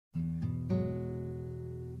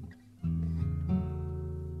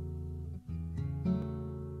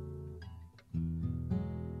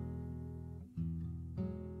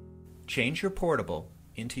Change your portable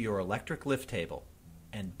into your electric lift table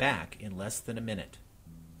and back in less than a minute.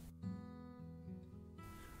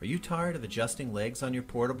 Are you tired of adjusting legs on your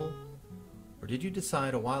portable? Or did you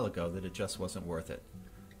decide a while ago that it just wasn't worth it?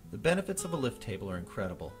 The benefits of a lift table are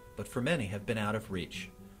incredible, but for many have been out of reach.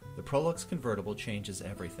 The ProLuxe Convertible changes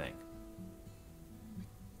everything.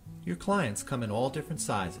 Your clients come in all different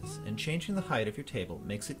sizes, and changing the height of your table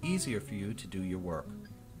makes it easier for you to do your work.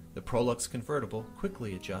 The ProLuxe Convertible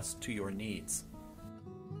quickly adjusts to your needs.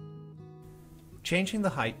 Changing the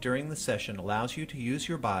height during the session allows you to use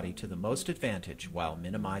your body to the most advantage while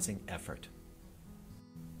minimizing effort.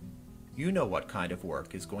 You know what kind of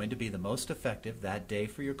work is going to be the most effective that day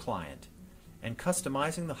for your client, and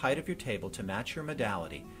customizing the height of your table to match your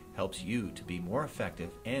modality helps you to be more effective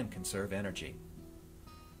and conserve energy.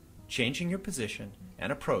 Changing your position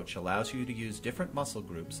and approach allows you to use different muscle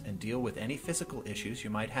groups and deal with any physical issues you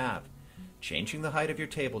might have. Changing the height of your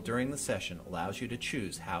table during the session allows you to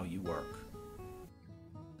choose how you work.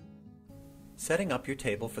 Setting up your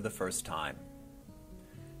table for the first time.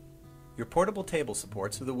 Your portable table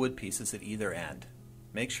supports are the wood pieces at either end.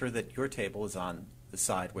 Make sure that your table is on the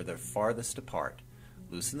side where they're farthest apart.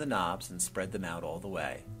 Loosen the knobs and spread them out all the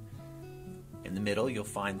way. In the middle you'll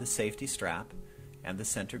find the safety strap and the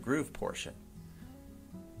center groove portion.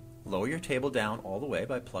 Lower your table down all the way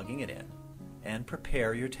by plugging it in, and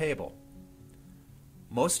prepare your table.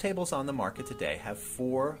 Most tables on the market today have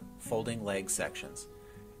 4 folding leg sections,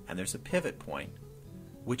 and there's a pivot point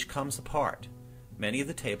which comes apart. Many of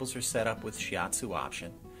the tables are set up with shiatsu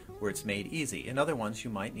option, where it's made easy. In other ones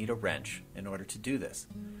you might need a wrench in order to do this.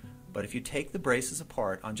 But if you take the braces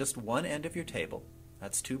apart on just one end of your table,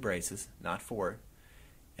 that's 2 braces, not 4,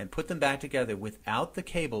 and put them back together without the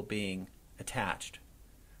cable being attached,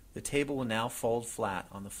 the table will now fold flat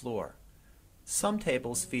on the floor. Some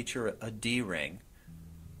tables feature a D-ring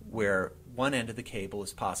where one end of the cable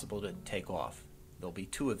is possible to take off. There'll be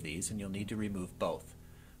 2 of these and you'll need to remove both.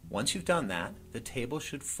 Once you've done that, the table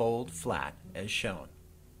should fold flat as shown.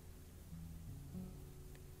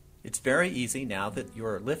 It's very easy, now that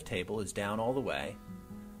your lift table is down all the way,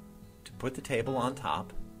 to put the table on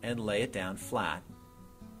top and lay it down flat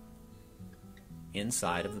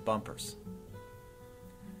inside of the bumpers.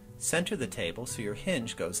 Center the table so your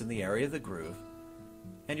hinge goes in the area of the groove,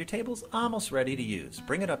 and your table's almost ready to use.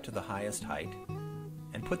 Bring it up to the highest height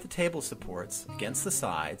and put the table supports against the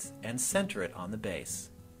sides and center it on the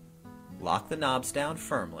base. Lock the knobs down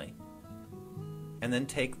firmly, and then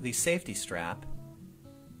take the safety strap,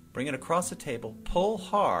 bring it across the table, pull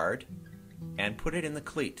hard, and put it in the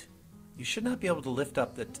cleat. You should not be able to lift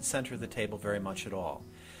up the center of the table very much at all.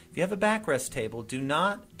 If you have a backrest table, do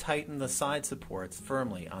not tighten the side supports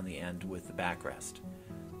firmly on the end with the backrest.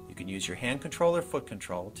 You can use your hand control or foot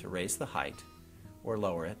control to raise the height or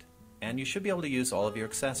lower it, and you should be able to use all of your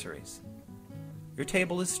accessories. Your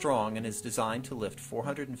table is strong and is designed to lift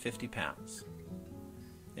 450 pounds.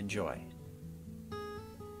 Enjoy.